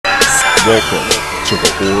Welcome to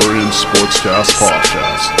the Orion Sportscast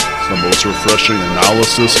Podcast, the most refreshing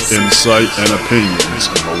analysis, insight, and opinions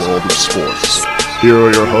in the world of sports. Here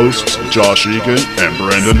are your hosts, Josh Egan and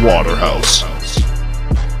Brandon Waterhouse.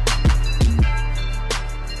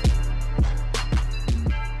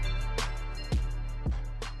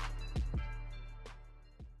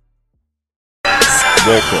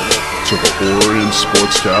 Welcome to the Orion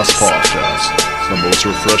Sportscast Podcast, the most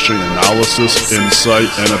refreshing analysis, insight,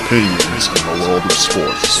 and opinions in the world of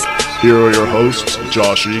sports. Here are your hosts,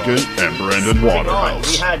 Josh Egan and Brandon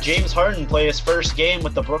Waterhouse. We had James Harden play his first game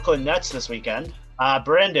with the Brooklyn Nets this weekend.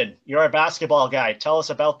 Brandon, you're a basketball guy. Tell us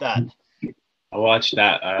about that. I watched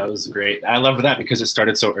that. It was great. I loved that because it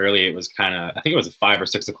started so early. It was kind of, I think it was 5 or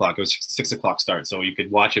 6 o'clock. It was 6 o'clock start, so you could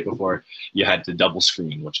watch it before you had to double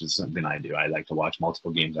screen, which is something I do. I like to watch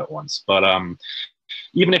multiple games at once. But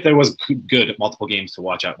even if there was good multiple games to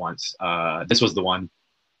watch at once, this was the one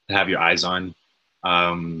to have your eyes on. I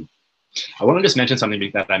want to just mention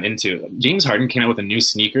something that I'm into. James Harden came out with a new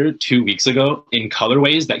sneaker 2 weeks ago in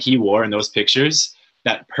colorways that he wore in those pictures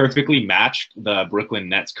that perfectly matched the Brooklyn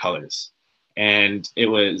Nets colors. And it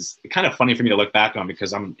was kind of funny for me to look back on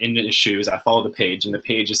because I'm in his shoes. I follow the page, and the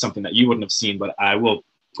page is something that you wouldn't have seen, but I will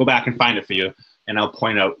go back and find it for you. And I'll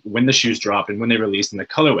point out when the shoes dropped and when they released in the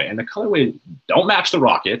colorway. And the colorway don't match the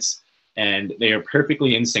Rockets, and they are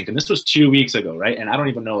perfectly in sync. And this was 2 weeks ago, right? And I don't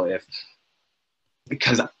even know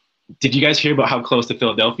because did you guys hear about how close the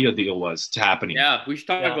Philadelphia deal was to happening? Yeah, we should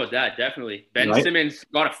talk about that, definitely. Ben Simmons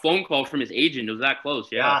got a phone call from his agent. It was that close,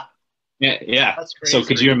 Yeah. That's crazy. So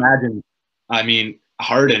could you imagine? I mean,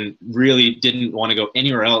 Harden really didn't want to go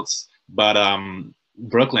anywhere else but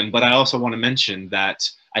Brooklyn. But I also want to mention that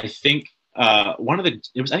I think I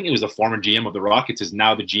think it was the former GM of the Rockets is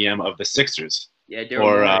now the GM of the Sixers. Yeah,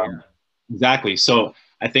 Daryl. Exactly. So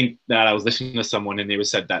I think that I was listening to someone and they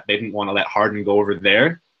said that they didn't want to let Harden go over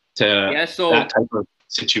there to that type of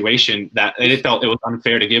situation, that they felt it was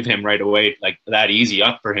unfair to give him right away, like that easy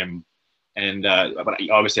up for him. And but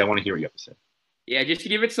obviously I want to hear what you have to say. Yeah, just to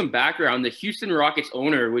give it some background, the Houston Rockets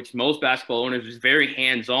owner, which most basketball owners, is very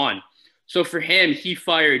hands-on. So for him, he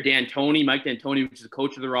fired Mike D'Antoni, which is the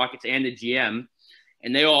coach of the Rockets and the GM,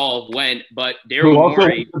 and they all went. But Daryl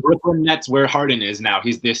Morey, the Brooklyn Nets, where Harden is now,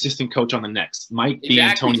 he's the assistant coach on the Nets. Mike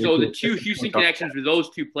D'Antoni. So the two Houston connections were those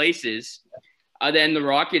two places. Then the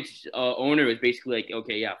Rockets owner was basically like,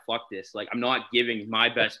 okay, yeah, fuck this. Like, I'm not giving my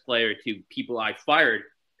best player to people I fired.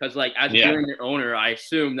 Because, like, as a owner, I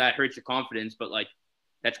assume that hurts your confidence. But, like,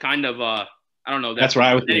 that's kind of, I don't know. That's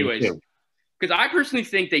right. Anyways, because I personally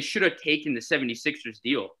think they should have taken the 76ers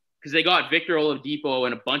deal. Because they got Victor Oladipo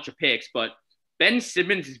and a bunch of picks. But Ben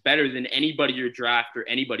Simmons is better than anybody your draft or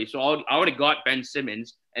anybody. So I would have got Ben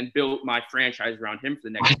Simmons and built my franchise around him for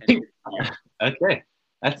the next 10 years. Okay.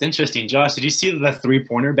 That's interesting. Josh, did you see the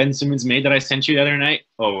three-pointer Ben Simmons made that I sent you the other night?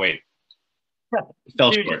 Oh, wait.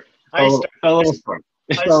 Fell short. Fell a little short.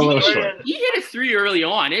 He hit a three early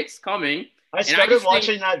on. It's coming. I started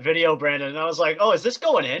watching that video, Brandon, and I was like, "Oh, is this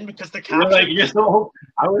going in?" Because the caption. I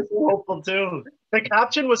was so hopeful too. The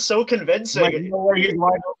caption was so convincing. Like, he's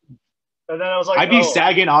wide open. And then I was like, I'd be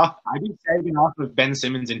sagging off with Ben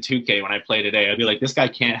Simmons in 2K when I play today. I'd be like, this guy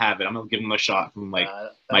can't have it. I'm gonna give him a shot from like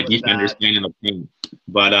my defenders staying in the paint.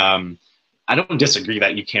 But I don't disagree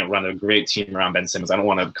that you can't run a great team around Ben Simmons. I don't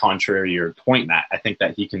want to contrary your point, Matt. I think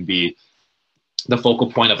that he can be the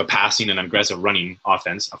focal point of a passing and aggressive running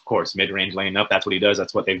offense. Of course, mid-range laying up, that's what he does.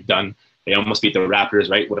 That's what they've done. They almost beat the Raptors,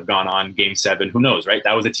 right? Would have gone on Game 7. Who knows, right?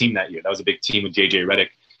 That was a team that year. That was a big team with JJ Redick.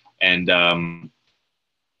 And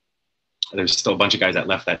there's still a bunch of guys that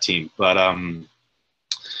left that team. But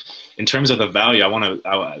in terms of the value,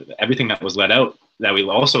 everything that was let out that we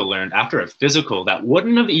also learned after a physical that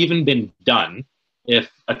wouldn't have even been done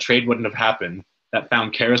if a trade wouldn't have happened, that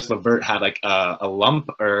found Karis LeVert had like a lump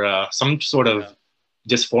or some sort of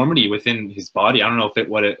disformity within his body. I don't know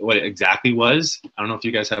what it exactly was. I don't know if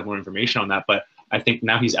you guys have more information on that, but I think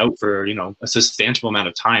now he's out for a substantial amount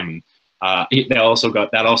of time. They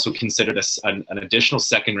also considered an additional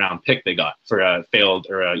second-round pick they got for a failed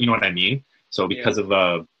you know what I mean. So because of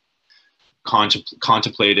a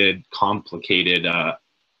complicated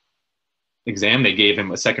exam, they gave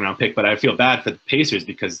him a second-round pick. But I feel bad for the Pacers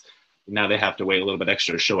because now they have to wait a little bit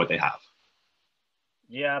extra to show what they have.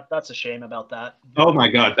 Yeah, that's a shame about that. Oh my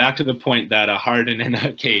God! Back to the point that Harden and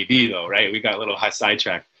KD though, right? We got a little high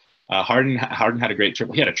sidetracked. Harden had a great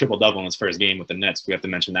triple. He had a triple-double in his first game with the Nets. We have to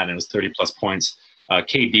mention that, and it was 30-plus points.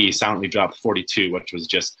 KD silently dropped 42, which was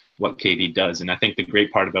just what KD does. And I think the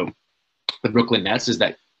great part about the Brooklyn Nets is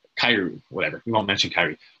that Kyrie, whatever, we won't mention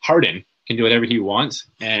Kyrie, Harden can do whatever he wants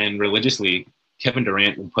and religiously Kevin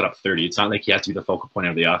Durant will put up 30. It's not like he has to be the focal point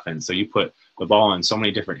of the offense. So you put the ball in so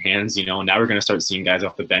many different hands, you know, and now we're going to start seeing guys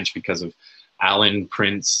off the bench because of Allen,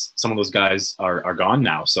 Prince. Some of those guys are gone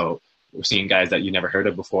now. So we're seeing guys that you never heard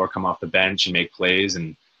of before come off the bench and make plays.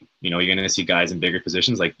 And, you know, you're going to see guys in bigger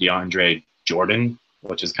positions like DeAndre Jordan,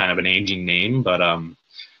 which is kind of an aging name. But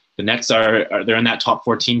the Nets they're in that top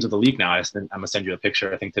 4 teams of the league now. I'm going to send you a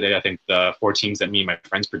picture, I think, today. I think the 4 teams that me and my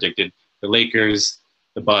friends predicted, the Lakers,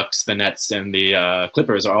 the Bucks, the Nets, and the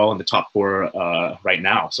Clippers are all in the top 4 right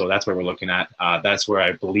now. So that's where we're looking at. That's where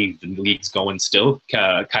I believe the league's going still.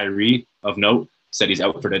 Kyrie, of note, said he's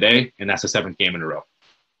out for today, and that's the 7th game in a row.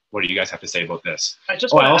 What do you guys have to say about this? I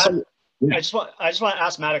just want to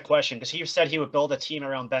ask Matt a question, because he said he would build a team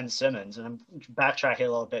around Ben Simmons, and I'm backtracking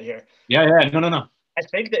a little bit here. Yeah, no. I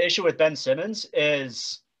think the issue with Ben Simmons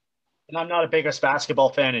is, and I'm not a biggest basketball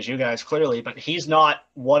fan as you guys clearly, but he's not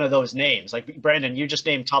one of those names. Like Brandon, you just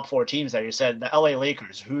named top 4 teams there. You said the LA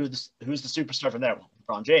Lakers. Who's the superstar from there? Well,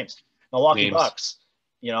 LeBron James. Milwaukee Bucks.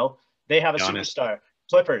 You know, they have a superstar.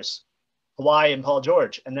 Clippers, Kawhi and Paul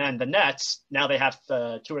George, and then the Nets. Now they have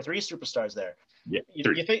 2 or 3 superstars there. Yeah,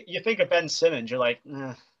 you think of Ben Simmons, you're like,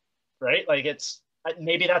 right? Like it's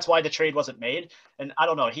maybe that's why the trade wasn't made. And I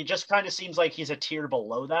don't know. He just kind of seems like he's a tier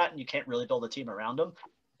below that, and you can't really build a team around him.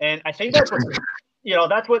 And I think that's what, you know,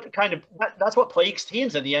 that's what plagues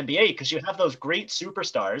teams in the NBA, because you have those great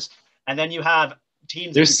superstars, and then you have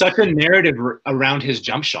teams. There's such a narrative around his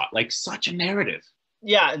jump shot, like such a narrative.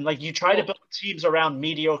 Yeah, and like you try to build teams around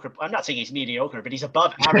mediocre. I'm not saying he's mediocre, but he's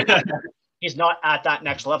above average. He's not at that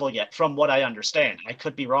next level yet, from what I understand. I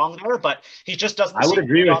could be wrong there, but he just doesn't. I would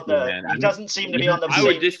agree with you, man. He doesn't seem to be on the. I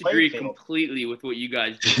would disagree completely with what you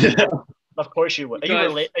guys did. Of course you would.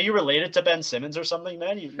 Are you related to Ben Simmons or something,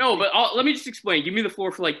 man? No, but let me just explain. Give me the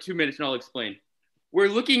floor for like 2 minutes and I'll explain. We're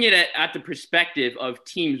looking at it at the perspective of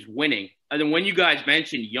teams winning. And then when you guys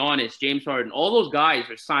mentioned Giannis, James Harden, all those guys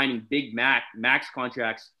are signing big max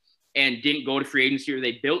contracts and didn't go to free agency, or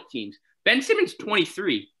they built teams. Ben Simmons,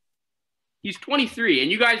 23. He's 23. And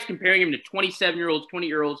you guys comparing him to 27-year-olds,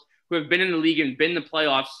 20-year-olds who have been in the league and been in the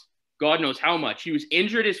playoffs God knows how much. He was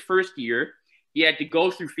injured his first year. He had to go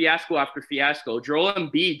through fiasco after fiasco. Joel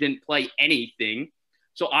Embiid didn't play anything.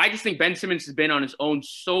 So I just think Ben Simmons has been on his own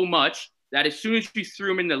so much that as soon as you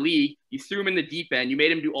threw him in the league, you threw him in the deep end, you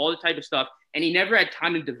made him do all the type of stuff, and he never had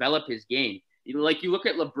time to develop his game. Like you look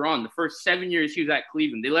at LeBron, the first 7 years he was at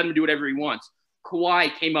Cleveland, they let him do whatever he wants.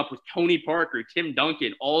 Kawhi came up with Tony Parker, Tim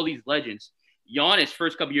Duncan, all these legends. Giannis,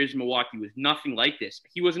 first couple years in Milwaukee, was nothing like this.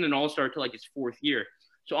 He wasn't an all-star until like his 4th year.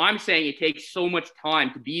 So I'm saying it takes so much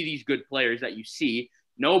time to be these good players that you see.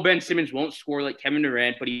 No, Ben Simmons won't score like Kevin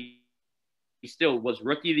Durant, but he still was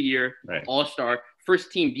Rookie of the Year, right. All-Star,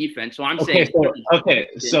 first-team defense. So I'm saying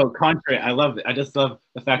 – So contrary, I just love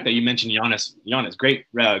the fact that you mentioned Giannis. Giannis, great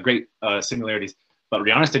similarities. But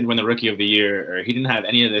Giannis didn't win the Rookie of the Year, or he didn't have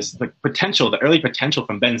any of this potential, the early potential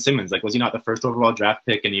from Ben Simmons. Like, was he not the first overall draft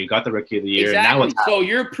pick, and you got the Rookie of the Year? Exactly. And now so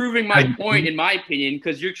you're proving my point, in my opinion,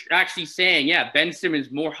 because you're actually saying, yeah, Ben Simmons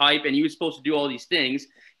more hype, and he was supposed to do all these things.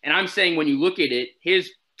 And I'm saying when you look at it, his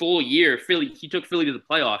full year, he took Philly to the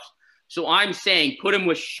playoffs. So I'm saying put him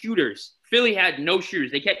with shooters. Philly had no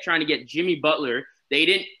shooters. They kept trying to get Jimmy Butler. They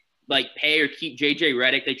didn't pay or keep JJ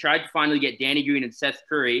Redick. They tried to finally get Danny Green and Seth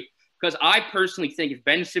Curry. Because I personally think if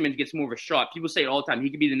Ben Simmons gets more of a shot, people say it all the time, he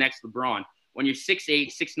could be the next LeBron. When you're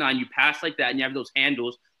 6'8", 6'9", you pass like that and you have those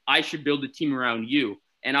handles, I should build a team around you.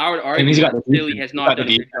 And I would argue that Philly has not done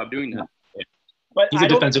a good job doing that. Yeah. But he's a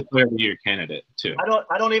defensive player of the year candidate too.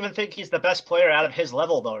 I don't even think he's the best player out of his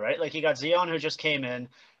level though, right? Like you got Zion who just came in.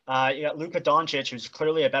 You got Luka Doncic, who's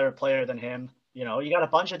clearly a better player than him. You know, you got a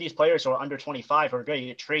bunch of these players who are under 25 who are good. You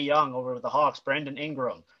get Trae Young over with the Hawks, Brandon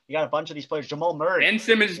Ingram. You got a bunch of these players. Jamal Murray. Ben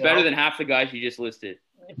Simmons is better than half the guys you just listed.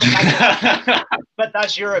 But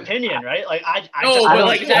that's your opinion, right? Like it's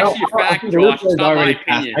actually a fact, Josh. It's not my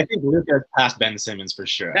opinion. I think Luka's passed Ben Simmons for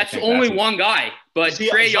sure. That's only one guy, but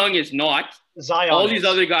Trae Young is not. Zion. All these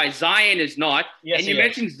other guys. Zion is not. Yes, and you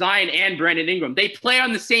mentioned Zion and Brandon Ingram. They play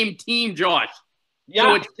on the same team, Josh. Yeah.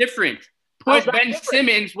 So it's different. Put Ben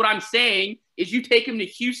Simmons, what I'm saying is you take him to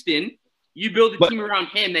Houston, you build a team around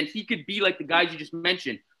him, then he could be like the guys you just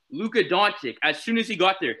mentioned. Luka Doncic, as soon as he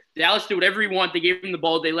got there, Dallas did whatever he wanted. They gave him the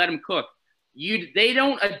ball. They let him cook. They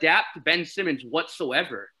don't adapt to Ben Simmons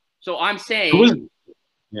whatsoever. So I'm saying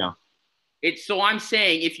I'm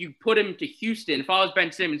saying if you put him to Houston, if I was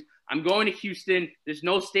Ben Simmons, I'm going to Houston. There's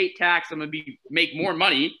no state tax. I'm going to make more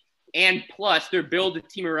money. And plus, they're build a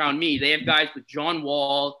team around me. They have guys with John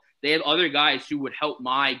Wall. They have other guys who would help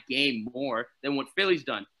my game more than what Philly's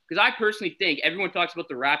done. Because I personally think everyone talks about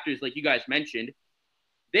the Raptors, like you guys mentioned.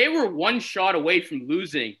 They were one shot away from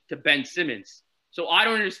losing to Ben Simmons. So I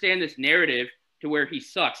don't understand this narrative to where he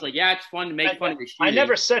sucks. Like, yeah, it's fun to make fun of his shooting. I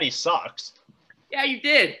never said he sucks. Yeah, you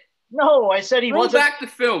did. No, I said he wasn't. Roll back the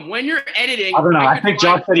film. When you're editing. I don't know. I think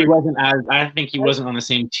Josh said he wasn't on the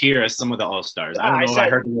same tier as some of the All-Stars. I don't know if I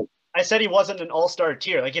heard it. I said he wasn't an all-star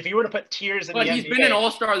tier. Like, if you were to put tiers in the NBA. But he's been an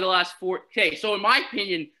all-star the last 4. Okay, so in my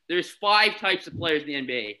opinion, there's 5 types of players in the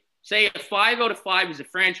NBA. Say a 5 out of 5 is a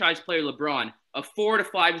franchise player, LeBron. A 4 out of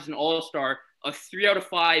 5 is an all-star. A 3 out of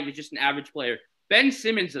 5 is just an average player. Ben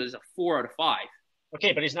Simmons is a 4 out of 5.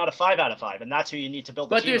 Okay, but he's not a 5 out of 5, and that's who you need to build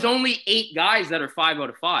the team. But there's only 8 guys that are 5 out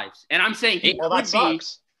of 5s. And I'm saying he could be.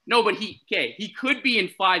 No, but he could be in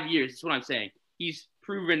 5 years. That's what I'm saying. He's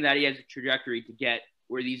proven that he has a trajectory to get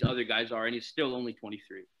where these other guys are, and he's still only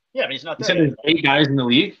 23. Yeah, but he's not there. You said there's 8 guys in the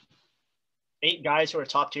league? 8 guys who are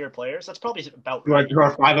top-tier players? That's probably about right. You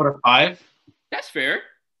are 5 out of 5? That's fair.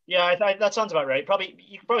 Yeah, that sounds about right.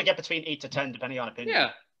 You can probably get between 8 to 10, depending on opinion. Yeah.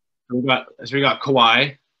 So we got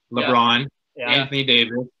Kawhi, LeBron, Anthony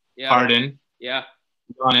Davis, Harden,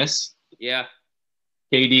 Giannis,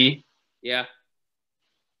 KD. Yeah.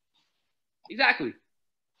 Exactly.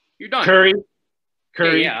 You're done. Curry.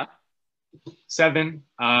 Yeah. 7.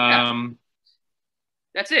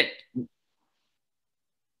 That's it.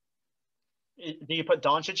 Do you put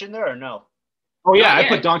Doncic in there or no? Oh yeah, I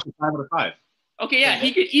put Doncic 5 out of 5. Okay, yeah,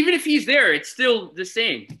 he could, even if he's there, it's still the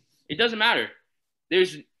same. It doesn't matter.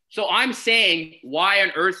 So I'm saying, why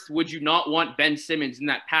on earth would you not want Ben Simmons in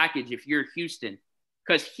that package if you're Houston?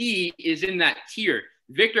 Because he is in that tier.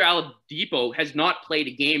 Victor Oladipo has not played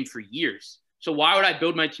a game for years. So why would I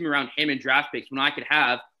build my team around him and draft picks when I could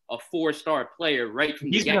have a 4-star player right from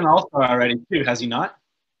the He's been an all-star already too, has he not?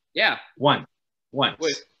 Yeah. Once. Wait,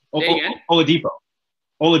 again? Oladipo.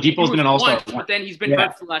 Oladipo's been an all-star once, but then he's been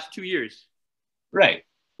hurt for the last 2 years. Right.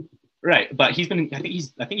 But he's been. I think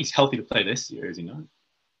he's healthy to play this year. Is he not?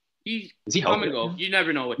 Is he come and go. You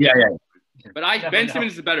never know what. Yeah. But Ben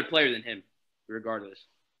Simmons is a better player than him, regardless.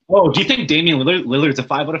 Oh, do you think Damian Lillard's a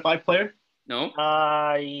 5 out of 5 player? No.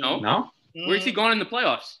 No. Where's he gone in the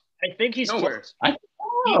playoffs? I think he's close.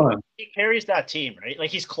 He carries that team, right?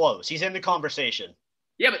 Like, he's close. He's in the conversation.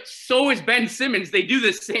 Yeah, but so is Ben Simmons. They do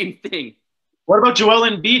the same thing. What about Joel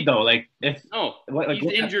Embiid though?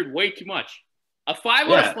 He's injured way too much. A 5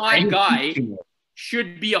 out of 5 guy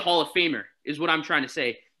should be a Hall of Famer, is what I'm trying to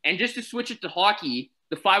say. And just to switch it to hockey,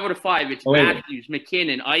 the 5 out of 5, it's Matthews,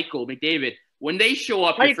 McKinnon, Eichel, McDavid. When they show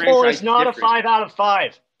up, Eichel is not a 5 out of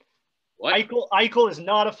 5. What? Eichel is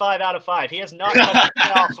not a 5 out of 5. He has not touched the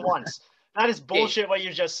playoffs once. That is bullshit. What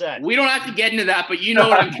you just said. We don't have to get into that, but you know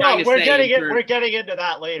what I'm trying to say. We're getting into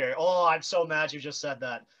that later. Oh, I'm so mad you just said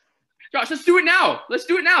that. Josh, let's do it now.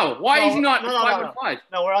 Why is he not 5 out of 5?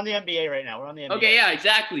 No, we're on the NBA right now. Okay, yeah,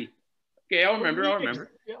 exactly. Okay, I'll remember.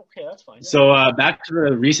 Yeah, okay, that's fine. So back to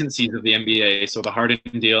the recencies of the NBA. So the Harden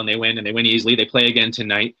deal, and they win easily. They play again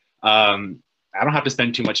tonight. I don't have to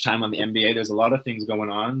spend too much time on the NBA. There's a lot of things going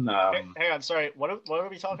on. Hang on, sorry. What are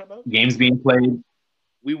we talking about? Games being played.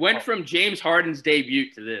 We went from James Harden's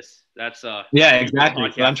debut to this. That's yeah,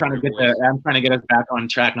 exactly. So I'm trying to get us back on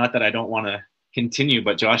track. Not that I don't want to continue,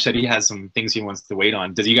 but Josh said he has some things he wants to wait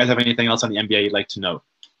on. Does you guys have anything else on the NBA you'd like to know?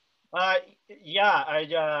 Yeah,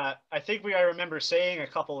 I think I remember saying a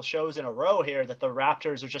couple of shows in a row here that the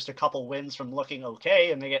Raptors are just a couple wins from looking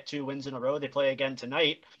okay, and they get 2 wins in a row. They play again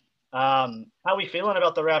tonight. How are we feeling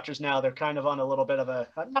about the Raptors now? They're kind of on a little bit of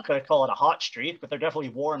I'm not going to call it a hot streak, but they're definitely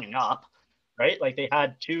warming up, right? Like, they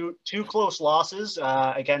had two close losses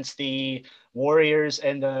against the Warriors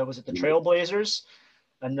and was it the Trailblazers?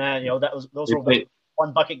 And then, those were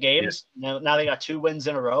 1 bucket games. Yeah. Now they got 2 wins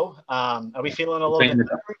in a row. Are we feeling a little bit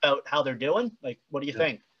better about how they're doing? Like, what do you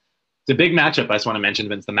think? It's a big matchup. I just want to mention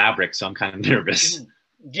against the Mavericks, so I'm kind of nervous.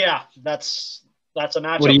 Yeah, that's a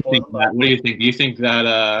matchup. What do you think? What do you think? Do you think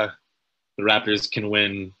that the Raptors can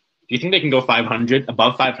win? Do you think they can go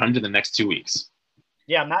above 500 the next 2 weeks?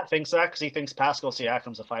 Yeah, Matt thinks that because he thinks Pascal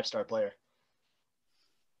Siakam's a 5-star player.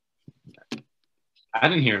 I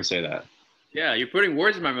didn't hear him say that. Yeah, you're putting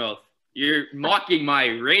words in my mouth. You're mocking my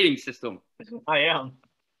rating system. I am.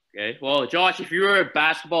 Okay. Well, Josh, if you were a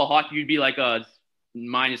basketball hockey, you'd be like a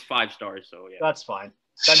 -5 stars. So yeah, that's fine.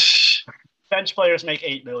 Bench players make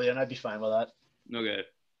 $8 million. I'd be fine with that. Okay.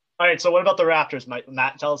 All right. So what about the Raptors,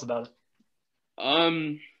 Matt? Tell us about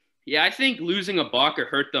it. Yeah, I think losing Ibaka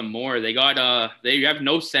hurt them more. They have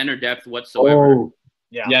no center depth whatsoever. Oh,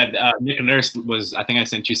 yeah. Nick Nurse was. I think I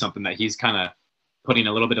sent you something that he's kind of putting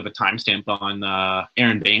a little bit of a timestamp on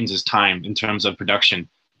Aaron Baines' time in terms of production.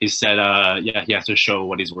 He said, he has to show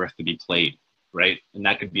what he's worth to be played, right? And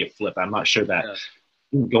that could be a flip. I'm not sure that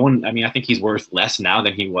I think he's worth less now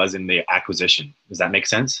than he was in the acquisition. Does that make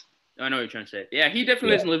sense? I know what you're trying to say. Yeah, he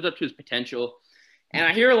definitely hasn't lived up to his potential. And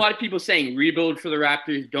I hear a lot of people saying rebuild for the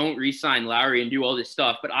Raptors, don't re-sign Lowry and do all this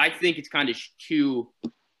stuff. But I think it's kind of too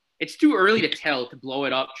early to tell, to blow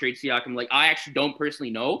it up, trade Siakam. Like, I actually don't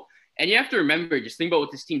personally know. And you have to remember, just think about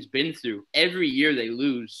what this team's been through. Every year they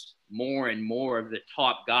lose more and more of the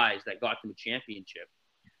top guys that got them a championship.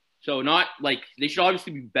 So not like they should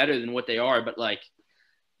obviously be better than what they are, but like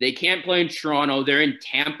they can't play in Toronto. They're in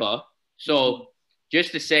Tampa. So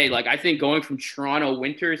just to say, like, I think going from Toronto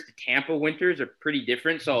winters to Tampa winters are pretty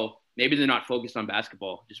different. So maybe they're not focused on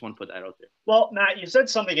basketball. Just want to put that out there. Well, Matt, you said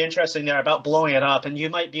something interesting there about blowing it up, and you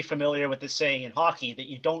might be familiar with this saying in hockey that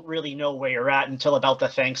you don't really know where you're at until about the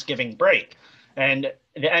Thanksgiving break. And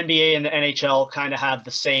the NBA and the NHL kind of have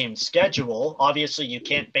the same schedule. Obviously, you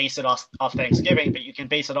can't base it off Thanksgiving, but you can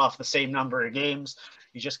base it off the same number of games.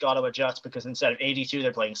 You just got to adjust because instead of 82,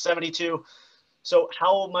 they're playing 72. So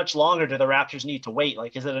how much longer do the Raptors need to wait?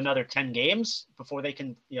 Like, is it another 10 games before they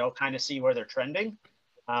can, kind of see where they're trending?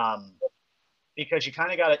 Because you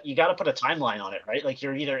kind of got to put a timeline on it, right? Like,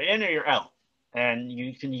 you're either in or you're out, and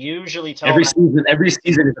you can usually tell every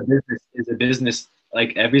season is a business.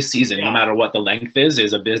 Like, every season, no matter what the length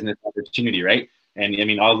is a business opportunity, right? And I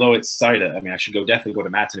mean, although I should definitely go to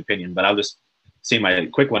Matt's opinion, but I'll just say my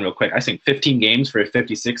quick one real quick. I think 15 games for a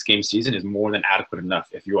 56 game season is more than adequate enough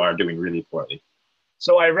if you are doing really poorly.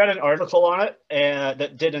 So I read an article on it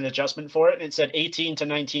that did an adjustment for it. And it said 18 to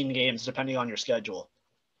 19 games, depending on your schedule.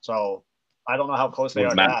 So I don't know how close they are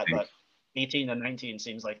to that, but 18 to 19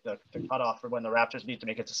 seems like the cutoff for when the Raptors need to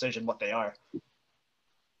make a decision what they are.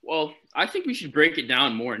 Well, I think we should break it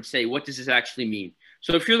down more and say, what does this actually mean?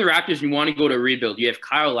 So if you're the Raptors and you want to go to a rebuild, you have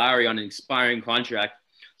Kyle Lowry on an expiring contract.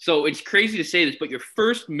 So it's crazy to say this, but your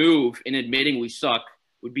first move in admitting we suck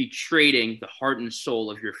would be trading the heart and soul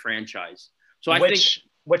of your franchise. So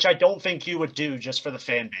which I don't think you would do just for the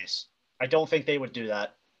fan base. I don't think they would do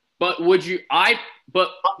that. But would you? I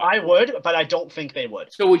would, but I don't think they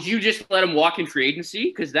would. So would you just let him walk in free agency?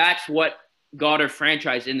 Because that's what got our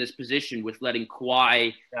franchise in this position with letting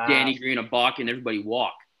Kawhi, Danny Green, Ibaka, and everybody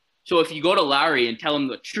walk. So if you go to Lowry and tell him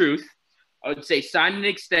the truth, I would say sign an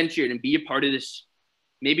extension and be a part of this,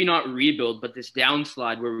 maybe not rebuild, but this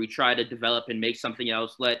downslide where we try to develop and make something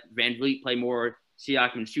else, let Van Vliet play more,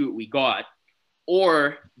 Siakam, and see what we got,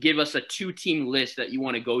 or give us a 2-team list that you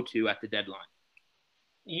want to go to at the deadline.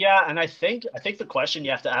 Yeah, and I think the question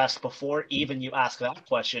you have to ask before even you ask that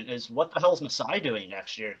question is, what the hell is Masai doing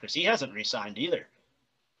next year? Because he hasn't re-signed either.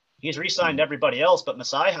 He's re-signed everybody else, but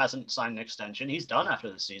Masai hasn't signed an extension. He's done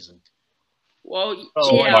after the season. Well,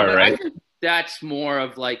 I think that's more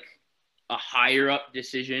of like a higher up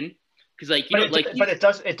decision. Because but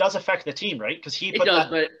it does affect the team, right? Because he's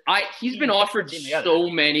been offered so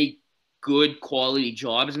many good quality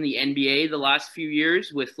jobs in the NBA the last few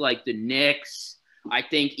years with like the Knicks. I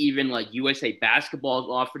think even like USA Basketball has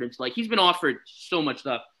offered him. Like, he's been offered so much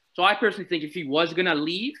stuff. So I personally think if he was going to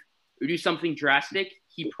leave or do something drastic,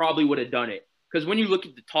 he probably would have done it. Because when you look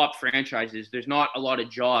at the top franchises, there's not a lot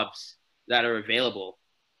of jobs that are available.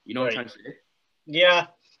 You know what I'm trying to say? Yeah,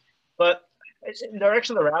 but it's in the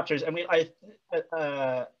direction of the Raptors. I mean,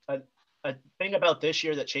 a thing about this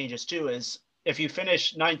year that changes too is if you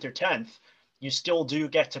finish 9th or 10th, you still do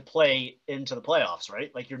get to play into the playoffs,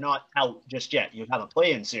 right? Like, you're not out just yet. You have a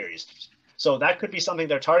play-in series. So that could be something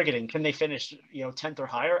they're targeting. Can they finish, 10th or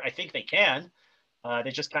higher? I think they can.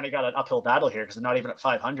 They just kind of got an uphill battle here because they're not even at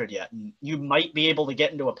 500 yet. And you might be able to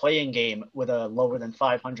get into a play-in game with a lower than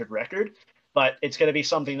 500 record, but it's going to be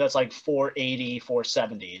something that's like 480,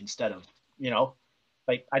 470 instead of,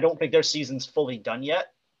 like, I don't think their season's fully done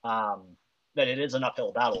yet. That it is an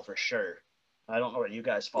uphill battle for sure. I don't know where you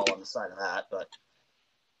guys fall on the side of that, but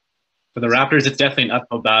for the Raptors, it's definitely an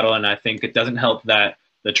uphill battle, and I think it doesn't help that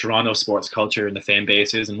the Toronto sports culture and the fan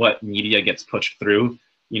bases and what media gets pushed through.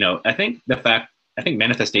 I think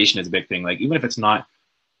manifestation is a big thing. Like, even if it's not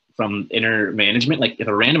from inner management, like if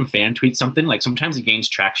a random fan tweets something, like sometimes it gains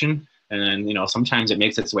traction, and then sometimes it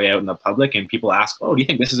makes its way out in the public, and people ask, "Oh, do you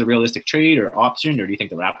think this is a realistic trade or option, or do you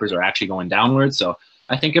think the Raptors are actually going downwards?" So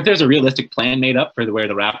I think if there's a realistic plan made up for where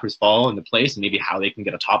the Raptors fall into place and maybe how they can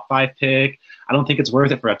get a top 5 pick, I don't think it's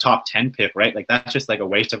worth it for a top 10 pick, right? Like, that's just like a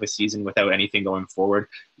waste of a season without anything going forward.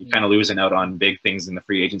 You're kind of losing out on big things in the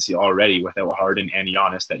free agency already without Harden and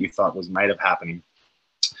Giannis that you thought might have happening.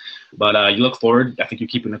 But you look forward. I think you're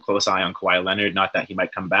keeping a close eye on Kawhi Leonard. Not that he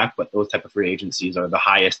might come back, but those type of free agencies are the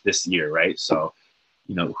highest this year, right? So,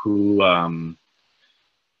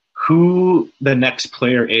 who the next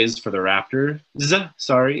player is for the Raptors,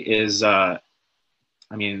 is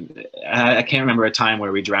I mean, I can't remember a time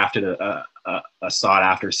where we drafted a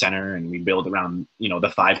sought-after center and we build around,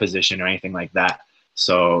 the 5 position or anything like that.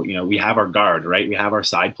 So, we have our guard, right? We have our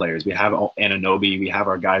side players. We have Anunoby. We have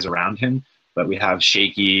our guys around him. But we have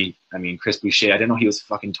Shaky. I mean, Chris Boucher. I didn't know he was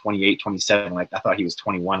fucking 28, 27. Like, I thought he was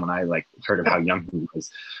 21 when I, heard of how young he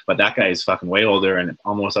was. But that guy is fucking way older and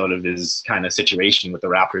almost out of his kind of situation with the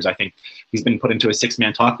Raptors. I think he's been put into a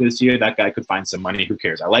 6-man talk this year. That guy could find some money. Who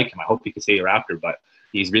cares? I like him. I hope he could stay a Raptor. But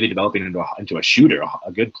he's really developing into a shooter,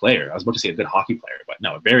 a good player. I was about to say a good hockey player. But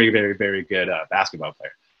no, a very, very, very good basketball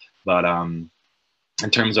player. But in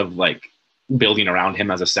terms of, building around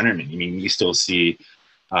him as a centerman, I mean, you still see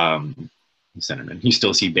centerman. You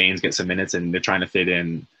still see Baines get some minutes, and they're trying to fit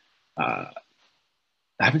in. I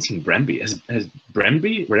haven't seen Bremby. Has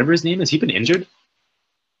Bremby, whatever his name is, he been injured?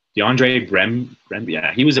 DeAndre Bremby.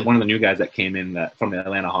 Yeah, he was one of the new guys that came in from the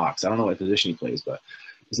Atlanta Hawks. I don't know what position he plays, but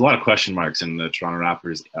there's a lot of question marks in the Toronto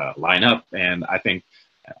Raptors lineup, and I think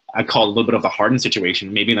I call it a little bit of the Harden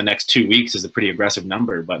situation. Maybe in the next 2 weeks is a pretty aggressive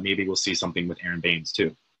number, but maybe we'll see something with Aaron Baines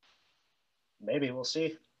too. Maybe we'll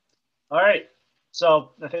see. All right.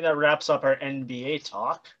 So I think that wraps up our NBA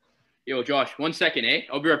talk. Yo, Josh, 1 second, eh?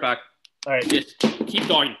 I'll be right back. All right. Just keep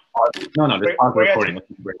talking. No, just pause the recording.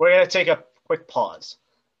 We're going to take a quick pause.